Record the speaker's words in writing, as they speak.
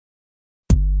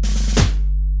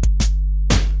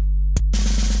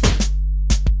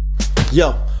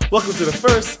Yo, welcome to the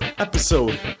first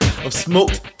episode of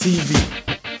Smoked TV.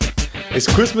 It's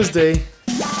Christmas Day.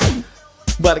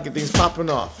 About to get things popping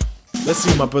off. Let's see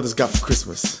what my brothers got for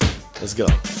Christmas. Let's go.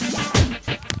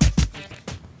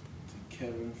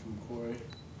 Kevin from Corey.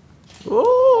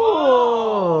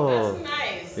 Oh, that's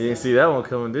nice. You didn't see that one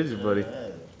coming, did you, buddy?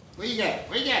 What you got?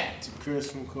 What you got? To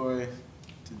Chris from Corey.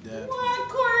 To Dad. What,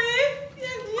 Corey?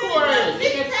 Corey,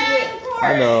 Big get time, shit. Corey.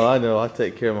 I know. I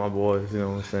take care of my boys, you know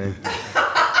what I'm saying?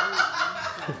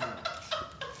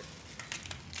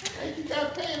 Hey, you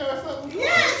got pain or something?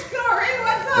 Yes, Corey,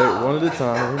 what's Hey, up? one at a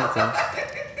time,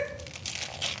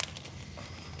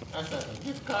 That's not a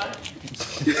gift card.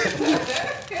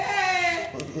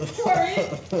 Hey, Corey, you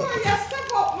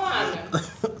step up, man.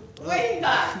 What you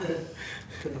got?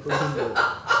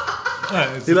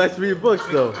 He likes to read books,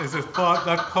 though. It's a thought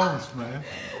that counts, man.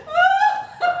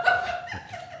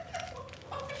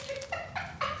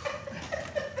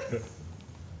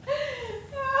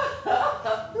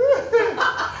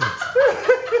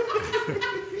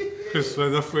 Chris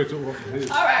was afraid to open it.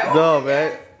 All right. No,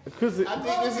 man. Chris I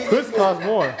think this is Chris the book. costs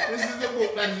more. This is the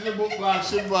book. That is the book by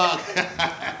Shibboleth.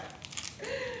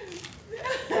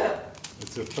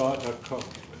 It's a thought that counts.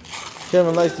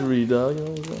 Kevin likes to read, dog. You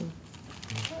know what I'm saying?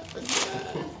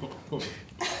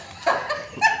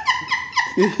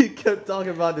 He kept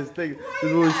talking about this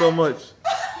movie so much.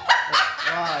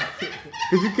 Why?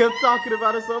 Because you kept talking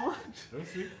about it so much. Hold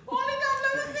it up,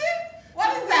 let me see.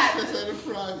 What is that? That's at the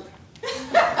front.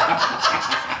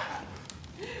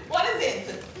 What is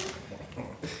it?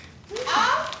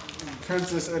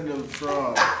 Princess and the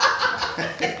Frog.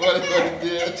 What is on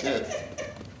your chest?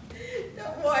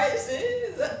 That boy,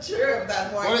 is that true?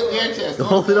 That boy. Hold it in your chest.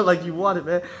 Hold it up like you want it,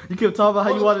 man. You kept talking about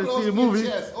how you wanted to see the movie.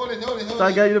 Hold it, hold it, So I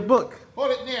hold got it. you the book.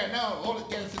 Hold it there. No, hold it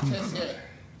against the chest here.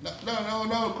 No,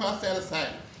 cross the other side.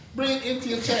 Bring it into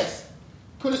your chest.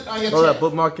 Put it on your Hold that chest.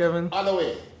 bookmark, Kevin. Other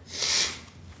way.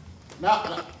 No.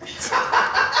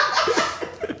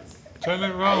 Turn it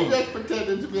You round. just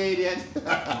pretending to be an idiot.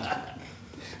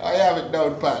 I have it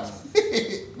down pat.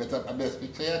 But I best be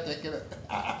clear, take it.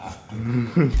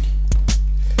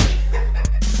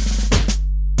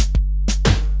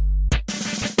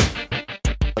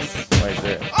 Right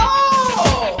there.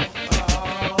 Oh!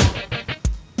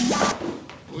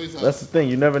 Who is that? That's the thing.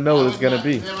 You never know what it's going to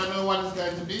be. Never know what it's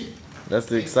going to be. That's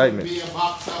the It excitement. could be a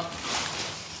box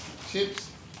of chips.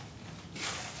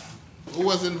 Who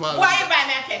was involved? Why you buy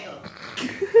me a kettle?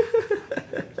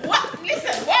 What?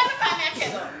 Listen, why you buy me a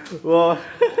kettle? Well,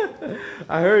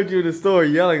 I heard you in the store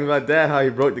yelling about Dad how he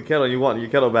broke the kettle and you wanted your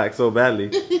kettle back so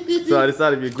badly. So I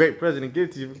decided to be a great present and give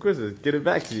it to you for Christmas. Get it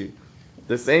back to you.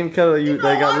 The same kettle that know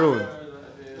got what? ruined.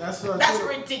 That's what I That's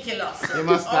told, You ridiculous.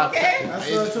 must stop. Okay? that's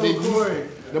what I told Corey.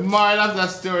 The moral of that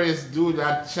story is do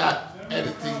that chat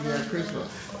anything near Christmas.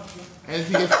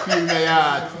 Anything you feel in your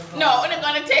heart. No, we're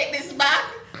gonna take this back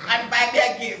and buy me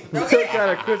a gift. What Okay?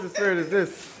 kind of Christmas spirit is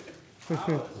this?